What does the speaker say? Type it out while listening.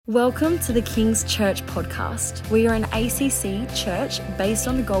Welcome to the King's Church podcast. We are an ACC church based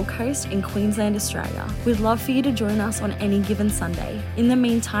on the Gold Coast in Queensland, Australia. We'd love for you to join us on any given Sunday. In the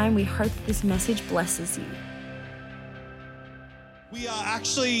meantime, we hope that this message blesses you. We are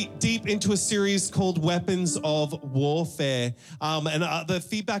actually deep into a series called Weapons of Warfare. The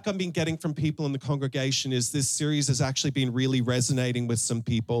feedback I've been getting from people in the congregation is this series has actually been really resonating with some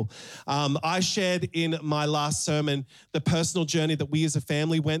people. I shared in my last sermon the personal journey that we as a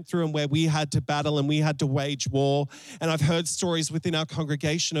family went through and where we had to battle and we had to wage war. And I've heard stories within our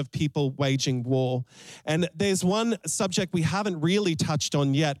congregation of people waging war. And there's one subject we haven't really touched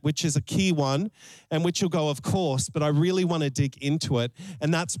on yet, which is a key one, and which you'll go, of course, but I really want to dig into it,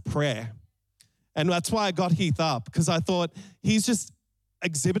 and that's prayer. And that's why I got Heath up, because I thought he's just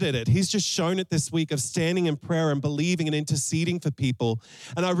exhibited it. He's just shown it this week of standing in prayer and believing and interceding for people.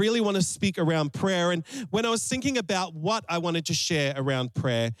 And I really want to speak around prayer. And when I was thinking about what I wanted to share around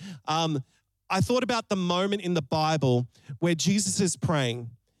prayer, I thought about the moment in the Bible where Jesus is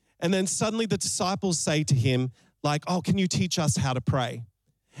praying, and then suddenly the disciples say to him, like, "Oh, can you teach us how to pray?"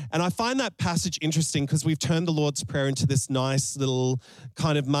 And I find that passage interesting because we've turned the Lord's Prayer into this nice little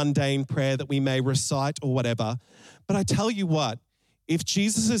kind of mundane prayer that we may recite or whatever. But I tell you what, if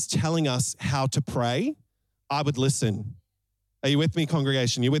Jesus is telling us how to pray, I would listen. Are you with me,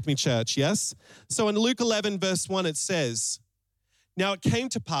 congregation? You with me, church? Yes? So in Luke 11, verse 1, it says, "Now it came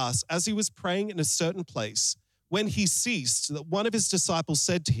to pass, as he was praying in a certain place, when he ceased, that one of his disciples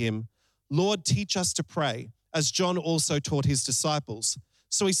said to him, 'Lord, teach us to pray, as John also taught his disciples.'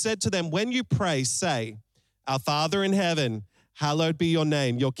 So he said to them, 'When you pray, say, Our Father in heaven, hallowed be your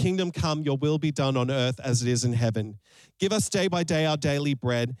name. Your kingdom come, your will be done on earth as it is in heaven. Give us day by day our daily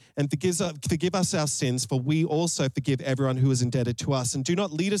bread, and forgive us our sins, for we also forgive everyone who is indebted to us. And do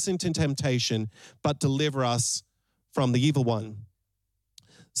not lead us into temptation, but deliver us from the evil one.'"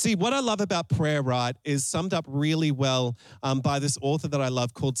 See, what I love about prayer, right, is summed up really well by this author that I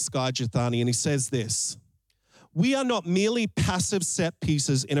love called Skye Jethani, and he says this: "We are not merely passive set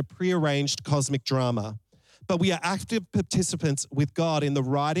pieces in a prearranged cosmic drama, but we are active participants with God in the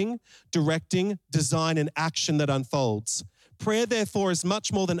writing, directing, design, and action that unfolds. Prayer, therefore, is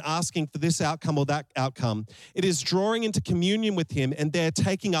much more than asking for this outcome or that outcome. It is drawing into communion with Him and there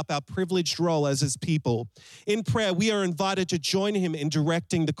taking up our privileged role as His people. In prayer, we are invited to join Him in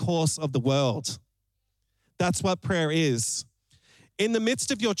directing the course of the world." That's what prayer is. In the midst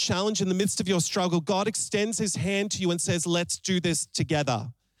of your challenge, in the midst of your struggle, God extends His hand to you and says, "Let's do this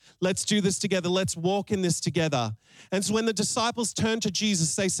together. Let's do this together. Let's walk in this together." And so when the disciples turned to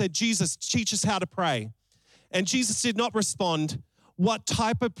Jesus, they said, "Jesus, teach us how to pray." And Jesus did not respond, "What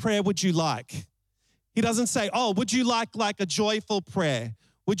type of prayer would you like?" He doesn't say, "Oh, would you like a joyful prayer?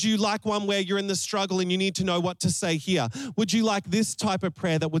 Would you like one where you're in the struggle and you need to know what to say here? Would you like this type of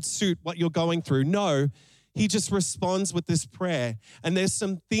prayer that would suit what you're going through?" No. He just responds with this prayer. And there's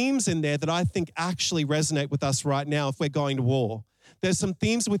some themes in there that I think actually resonate with us right now if we're going to war. There's some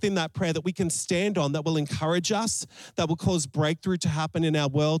themes within that prayer that we can stand on that will encourage us, that will cause breakthrough to happen in our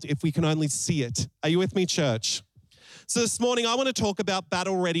world if we can only see it. Are you with me, church? So this morning, I want to talk about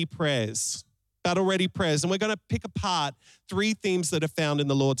battle-ready prayers. Battle-ready prayers. And we're going to pick apart three themes that are found in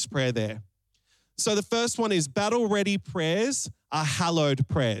the Lord's Prayer there. So the first one is battle-ready prayers are hallowed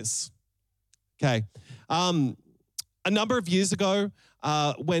prayers. Okay. A number of years ago,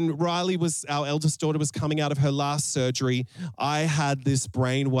 when Riley our eldest daughter, was coming out of her last surgery, I had this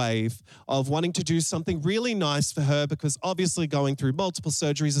brainwave of wanting to do something really nice for her because obviously going through multiple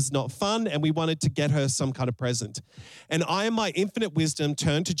surgeries is not fun, and we wanted to get her some kind of present. And I, in my infinite wisdom,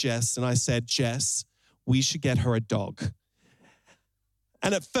 turned to Jess and I said, "Jess, we should get her a dog."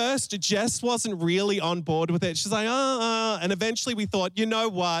 And at first, Jess wasn't really on board with it. She's like, And eventually we thought, you know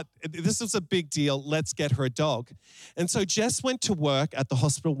what? This is a big deal. Let's get her a dog. And so Jess went to work at the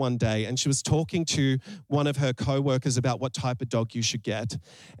hospital one day and she was talking to one of her co-workers about what type of dog you should get.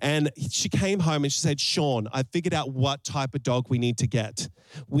 And she came home and she said, "Sean, I figured out what type of dog we need to get.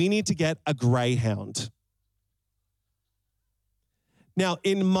 We need to get a greyhound." Now,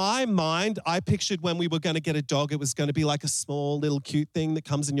 in my mind, I pictured when we were going to get a dog, it was going to be like a small little cute thing that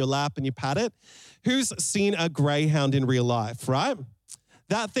comes in your lap and you pat it. Who's seen a greyhound in real life, right?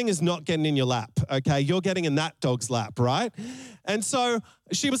 That thing is not getting in your lap, okay? You're getting in that dog's lap, right? And so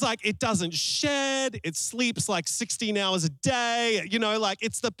she was like, "It doesn't shed. It sleeps like 16 hours a day.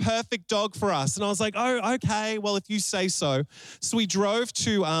 It's the perfect dog for us." And I was like, "Oh, okay. Well, if you say so." So we drove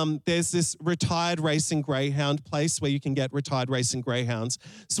to, there's this retired racing greyhound place where you can get retired racing greyhounds.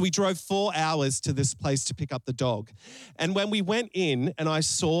 So we drove 4 hours to this place to pick up the dog. And when we went in and I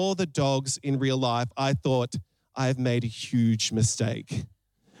saw the dogs in real life, I thought, I have made a huge mistake.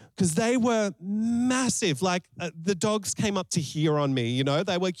 because they were massive. Like the dogs came up to here on me, you know,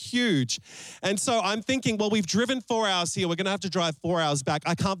 they were huge. And so I'm thinking, well, we've driven 4 hours here. We're going to have to drive 4 hours back.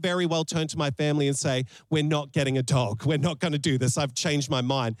 I can't very well turn to my family and say, we're not getting a dog. We're not going to do this. I've changed my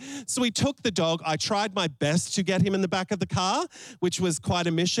mind. So we took the dog. I tried my best to get him in the back of the car, which was quite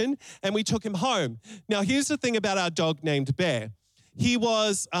a mission. And we took him home. Now, here's the thing about our dog named Bear. He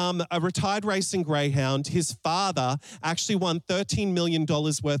was a retired racing greyhound. His father actually won $13 million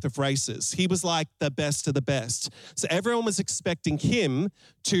worth of races. He was like the best of the best. So everyone was expecting him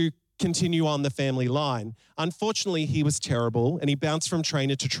to continue on the family line. Unfortunately, he was terrible and he bounced from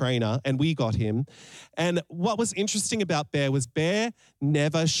trainer to trainer and we got him. And what was interesting about Bear was Bear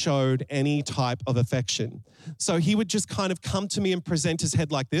never showed any type of affection. So he would just kind of come to me and present his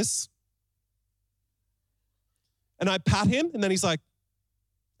head like this. And I pat him, and then he's like,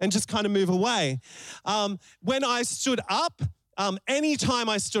 and just kind of move away. When I stood up, anytime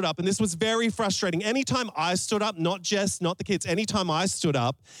I stood up, and this was very frustrating, anytime I stood up, not Jess, not the kids, anytime I stood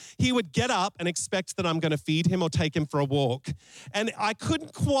up, he would get up and expect that I'm going to feed him or take him for a walk. And I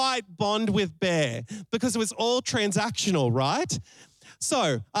couldn't quite bond with Bear because it was all transactional, right?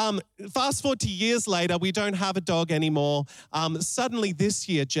 So fast forward to years later, we don't have a dog anymore. Suddenly this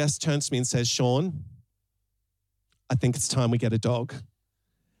year, Jess turns to me and says, Sean, I think it's time we get a dog.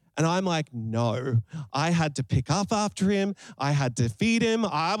 And I'm like, no, I had to pick up after him. I had to feed him.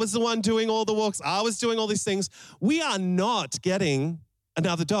 I was the one doing all the walks. I was doing all these things. We are not getting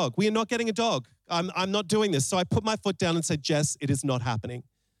another dog. We are not getting a dog. I'm not doing this. So I put my foot down and said, Jess, it is not happening.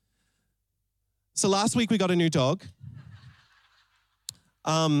 So last week we got a new dog.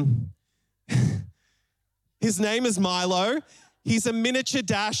 His name is Milo. He's a miniature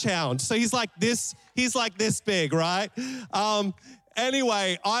dash hound. So he's like this big, right?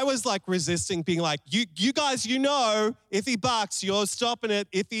 Anyway, I was like resisting, being like, you guys, you know, if he barks, you're stopping it.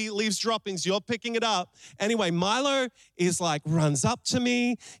 If he leaves droppings, you're picking it up. Anyway, Milo is like, runs up to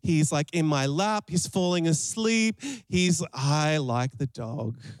me. He's like in my lap. He's falling asleep. I like the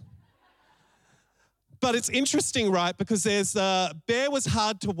dog. But it's interesting, right? Because Bear was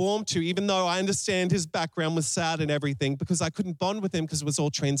hard to warm to, even though I understand his background was sad and everything, because I couldn't bond with him because it was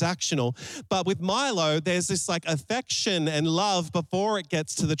all transactional. But with Milo, there's this like affection and love before it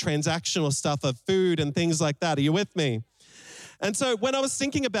gets to the transactional stuff of food and things like that. Are you with me? And so when I was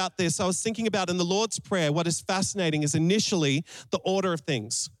thinking about this, I was thinking about in the Lord's Prayer, what is fascinating is initially the order of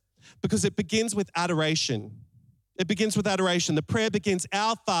things, because it begins with adoration. It begins with adoration. The prayer begins,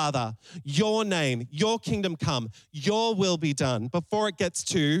 our Father, your name, your kingdom come, your will be done, before it gets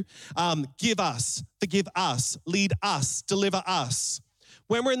to give us, forgive us, lead us, deliver us.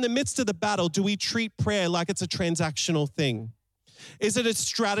 When we're in the midst of the battle, do we treat prayer like it's a transactional thing? Is it a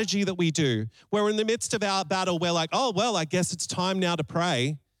strategy that we do? Where in the midst of our battle, we're like, oh, well, I guess it's time now to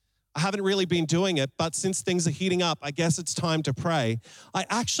pray. I haven't really been doing it, but since things are heating up, I guess it's time to pray. I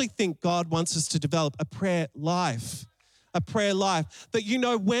actually think God wants us to develop a prayer life that, you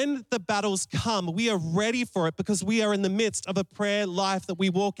know, when the battles come, we are ready for it because we are in the midst of a prayer life that we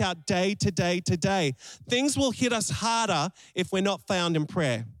walk out day to day to day. Things will hit us harder if we're not found in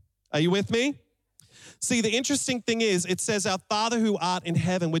prayer. Are you with me? See, the interesting thing is it says, our Father who art in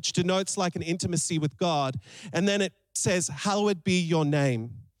heaven, which denotes like an intimacy with God. And then it says, hallowed be your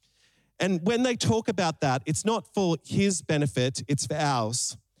name. And when they talk about that, it's not for his benefit, it's for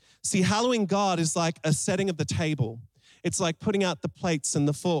ours. See, hallowing God is like a setting of the table. It's like putting out the plates and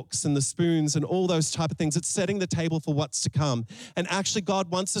the forks and the spoons and all those type of things. It's setting the table for what's to come. And actually, God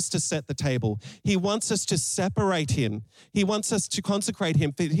wants us to set the table. He wants us to separate him. He wants us to consecrate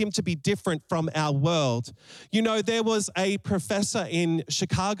him, for him to be different from our world. You know, there was a professor in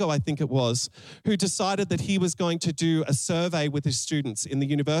Chicago, I think it was, who decided that he was going to do a survey with his students in the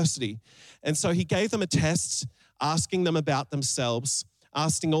university. And so he gave them a test, asking them about themselves,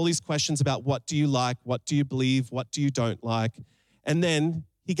 asking all these questions about what do you like, what do you believe, what do you don't like. And then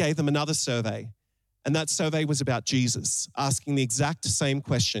he gave them another survey. And that survey was about Jesus, asking the exact same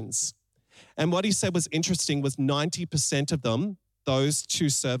questions. And what he said was interesting was 90% of them, those two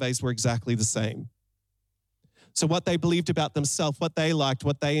surveys were exactly the same. So what they believed about themselves, what they liked,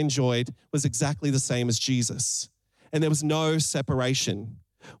 what they enjoyed was exactly the same as Jesus. And there was no separation.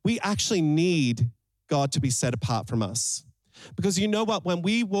 We actually need God to be set apart from us. Because you know what? When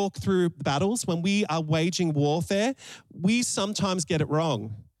we walk through battles, when we are waging warfare, we sometimes get it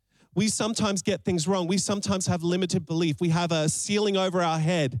wrong. We sometimes get things wrong. We sometimes have limited belief. We have a ceiling over our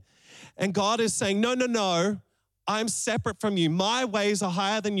head. And God is saying, no, I'm separate from you. My ways are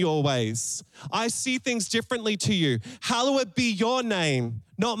higher than your ways. I see things differently to you. Hallowed be your name,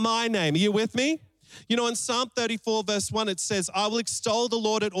 not my name. Are you with me? You know, in Psalm 34, verse 1, it says, I will extol the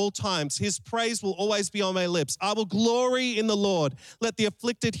Lord at all times. His praise will always be on my lips. I will glory in the Lord. Let the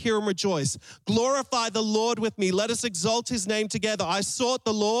afflicted hear and rejoice. Glorify the Lord with me. Let us exalt his name together. I sought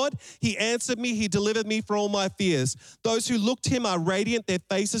the Lord. He answered me. He delivered me from all my fears. Those who look to him are radiant. Their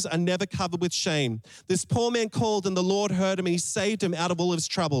faces are never covered with shame. This poor man called and the Lord heard him and he saved him out of all his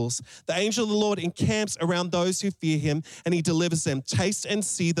troubles. The angel of the Lord encamps around those who fear him and he delivers them. Taste and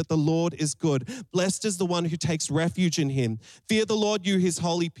see that the Lord is good. Blessed is the one who takes refuge in him. Fear the Lord, you his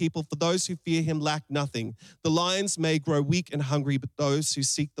holy people, for those who fear him lack nothing. The lions may grow weak and hungry, but those who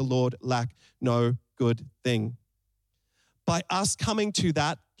seek the Lord lack no good thing. By us coming to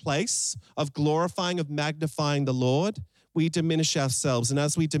that place of glorifying, of magnifying the Lord, we diminish ourselves. And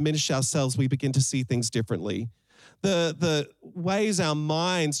as we diminish ourselves, we begin to see things differently. The ways our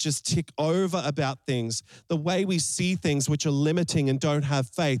minds just tick over about things, the way we see things which are limiting and don't have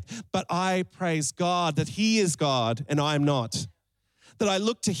faith. But I praise God that he is God and I am not. That I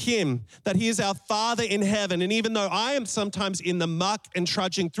look to him, that he is our Father in heaven. And even though I am sometimes in the muck and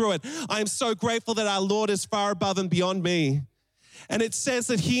trudging through it, I am so grateful that our Lord is far above and beyond me. And it says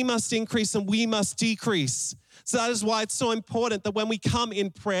that he must increase and we must decrease. So that is why it's so important that when we come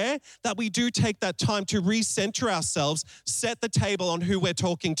in prayer, that we do take that time to recenter ourselves, set the table on who we're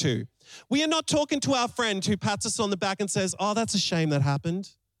talking to. We are not talking to our friend who pats us on the back and says, oh, that's a shame that happened.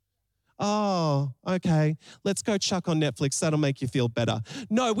 Oh, okay, let's go chuck on Netflix. That'll make you feel better.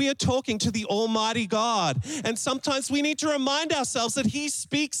 No, we are talking to the Almighty God. And sometimes we need to remind ourselves that he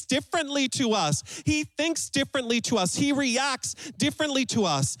speaks differently to us. He thinks differently to us. He reacts differently to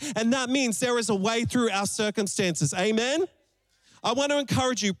us. And that means there is a way through our circumstances. Amen? I want to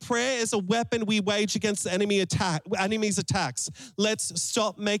encourage you, prayer is a weapon we wage against the enemy's attacks. Let's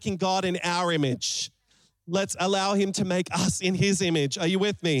stop making God in our image. Let's allow him to make us in his image. Are you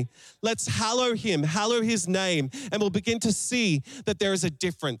with me? Let's hallow him, hallow his name, and we'll begin to see that there is a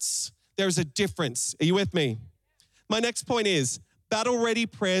difference. There is a difference. Are you with me? My next point is, battle-ready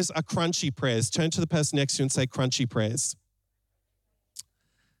prayers are crunchy prayers. Turn to the person next to you and say crunchy prayers.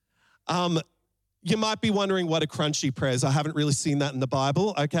 You might be wondering what a crunchy prayer is. I haven't really seen that in the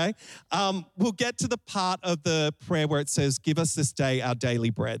Bible, okay? We'll get to the part of the prayer where it says, give us this day our daily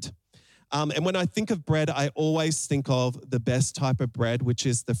bread. And when I think of bread, I always think of the best type of bread, which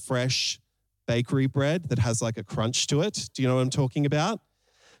is the fresh bakery bread that has like a crunch to it. Do you know what I'm talking about?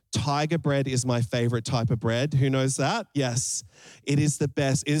 Tiger bread is my favorite type of bread. Who knows that? Yes, it is the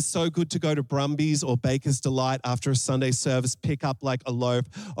best. It is so good to go to Brumby's or Baker's Delight after a Sunday service, pick up like a loaf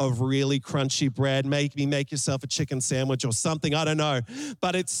of really crunchy bread, maybe make yourself a chicken sandwich or something, I don't know.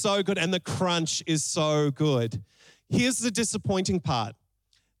 But it's so good and the crunch is so good. Here's the disappointing part.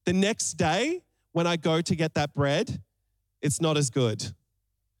 The next day, when I go to get that bread, it's not as good.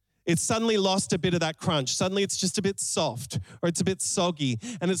 It's suddenly lost a bit of that crunch. Suddenly it's just a bit soft or it's a bit soggy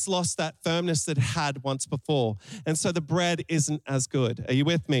and it's lost that firmness that it had once before. And so the bread isn't as good. Are you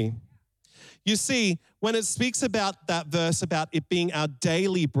with me? You see, when it speaks about that verse about it being our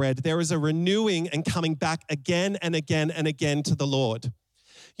daily bread, there is a renewing and coming back again and again and again to the Lord.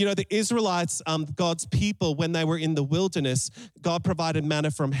 You know, the Israelites, God's people, when they were in the wilderness, God provided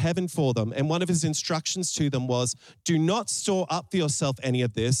manna from heaven for them. And one of his instructions to them was, do not store up for yourself any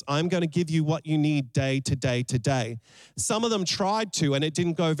of this. I'm going to give you what you need day to day to day. Some of them tried to, and it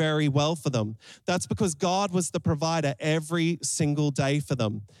didn't go very well for them. That's because God was the provider every single day for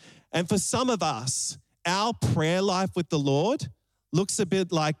them. And for some of us, our prayer life with the Lord looks a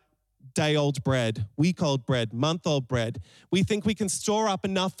bit like day-old bread, week-old bread, month-old bread. We think we can store up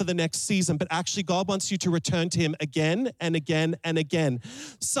enough for the next season, but actually God wants you to return to him again and again and again.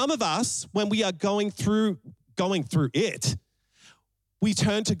 Some of us, when we are going through it, we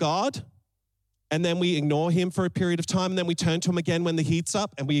turn to God and then we ignore him for a period of time, and then we turn to him again when the heat's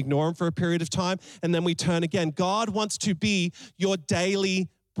up and we ignore him for a period of time, and then we turn again. God wants to be your daily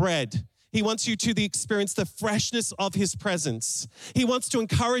bread. He wants you to experience the freshness of his presence. He wants to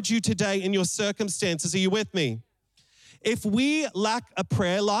encourage you today in your circumstances. Are you with me? If we lack a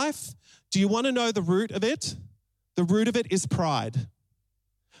prayer life, do you want to know the root of it? The root of it is pride.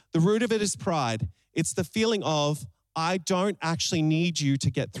 The root of it is pride. It's the feeling of, I don't actually need you to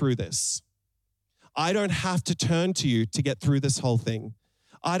get through this. I don't have to turn to you to get through this whole thing.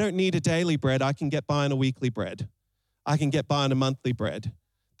 I don't need a daily bread. I can get by on a weekly bread. I can get by on a monthly bread.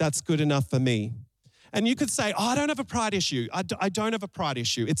 That's good enough for me. And you could say, oh, I don't have a pride issue. I don't have a pride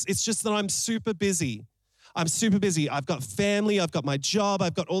issue. It's just that I'm super busy. I'm super busy. I've got family. I've got my job.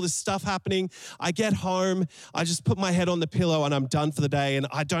 I've got all this stuff happening. I get home. I just put my head on the pillow and I'm done for the day and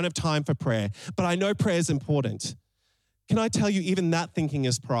I don't have time for prayer. But I know prayer is important. Can I tell you, even that thinking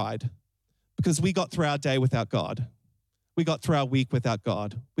is pride? because we got through our day without God. We got through our week without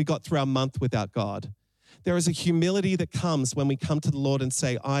God. We got through our month without God. There is a humility that comes when we come to the Lord and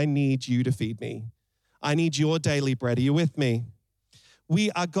say, I need you to feed me. I need your daily bread. Are you with me? We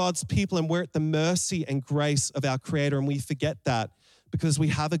are God's people and we're at the mercy and grace of our Creator, and we forget that because we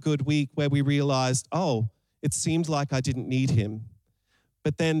have a good week where we realized, oh, it seemed like I didn't need him.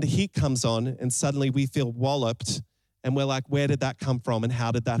 But then the heat comes on and suddenly we feel walloped and we're like, where did that come from and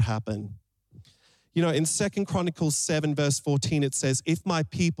how did that happen? You know, in 2 Chronicles 7 verse 14, it says, if my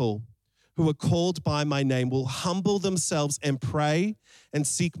people who are called by my name will humble themselves and pray and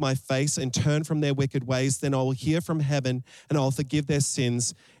seek my face and turn from their wicked ways, then I will hear from heaven and I'll forgive their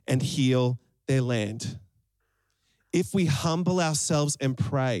sins and heal their land. If we humble ourselves and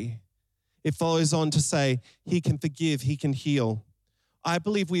pray, it follows on to say, he can forgive, he can heal. I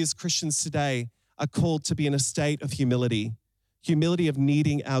believe we as Christians today are called to be in a state of humility of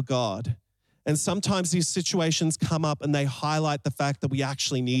needing our God. And sometimes these situations come up and they highlight the fact that we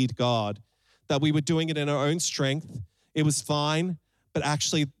actually need God, that we were doing it in our own strength. It was fine, but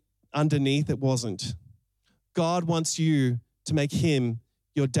actually underneath it wasn't. God wants you to make him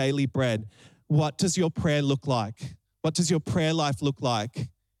your daily bread. What does your prayer look like? What does your prayer life look like?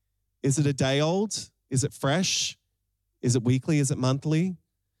 Is it a day old? Is it fresh? Is it weekly? Is it monthly?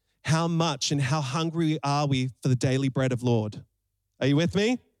 How much and how hungry are we for the daily bread of Lord? Are you with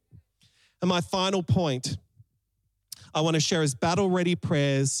me? And my final point I want to share is battle-ready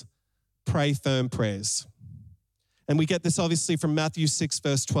prayers, pray firm prayers. And we get this obviously from Matthew 6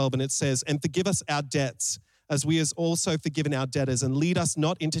 verse 12, and it says, and forgive us our debts as we has also forgiven our debtors, and lead us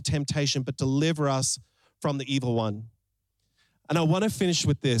not into temptation, but deliver us from the evil one. And I want to finish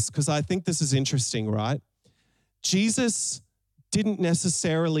with this because I think this is interesting, right? Jesus didn't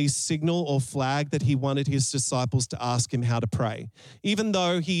necessarily signal or flag that he wanted his disciples to ask him how to pray. Even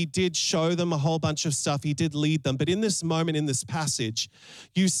though he did show them a whole bunch of stuff, he did lead them. But in this moment, in this passage,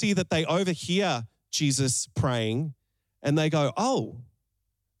 you see that they overhear Jesus praying and they go, oh,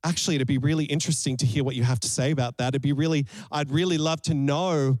 actually, it'd be really interesting to hear what you have to say about that. I'd really love to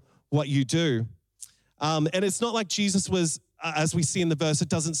know what you do. And it's not like Jesus was, as we see in the verse, it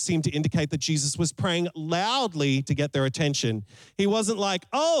doesn't seem to indicate that Jesus was praying loudly to get their attention. He wasn't like,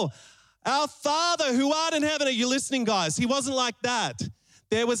 oh, our Father who art in heaven. Are you listening, guys? He wasn't like that.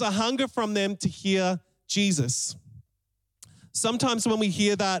 There was a hunger from them to hear Jesus. Sometimes when we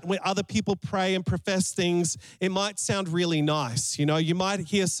hear that, when other people pray and profess things, it might sound really nice. You know, you might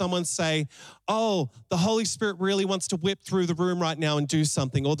hear someone say, oh, the Holy Spirit really wants to whip through the room right now and do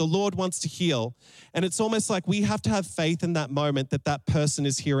something, or the Lord wants to heal. And it's almost like we have to have faith in that moment that that person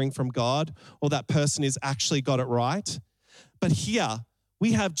is hearing from God or that person has actually got it right. But here,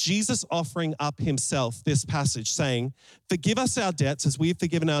 we have Jesus offering up himself, this passage, saying, forgive us our debts as we've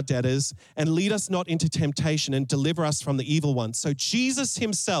forgiven our debtors, and lead us not into temptation and deliver us from the evil one. So Jesus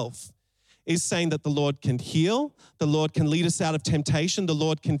himself is saying that the Lord can heal, the Lord can lead us out of temptation, the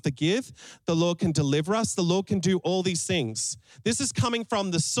Lord can forgive, the Lord can deliver us, the Lord can do all these things. This is coming from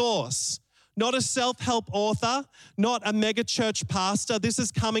the source, not a self-help author, not a mega church pastor. This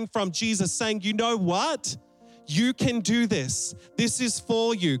is coming from Jesus saying, you know what? You can do this. This is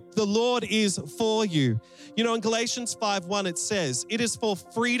for you. The Lord is for you. You know, in Galatians 5:1, it says, it is for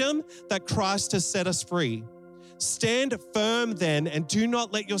freedom that Christ has set us free. Stand firm then, and do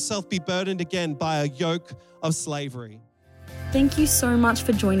not let yourself be burdened again by a yoke of slavery. Thank you so much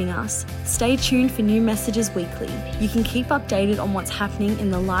for joining us. Stay tuned for new messages weekly. You can keep updated on what's happening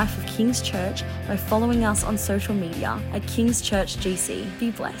in the life of King's Church by following us on social media at King's Church GC.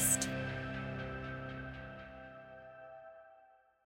 Be blessed.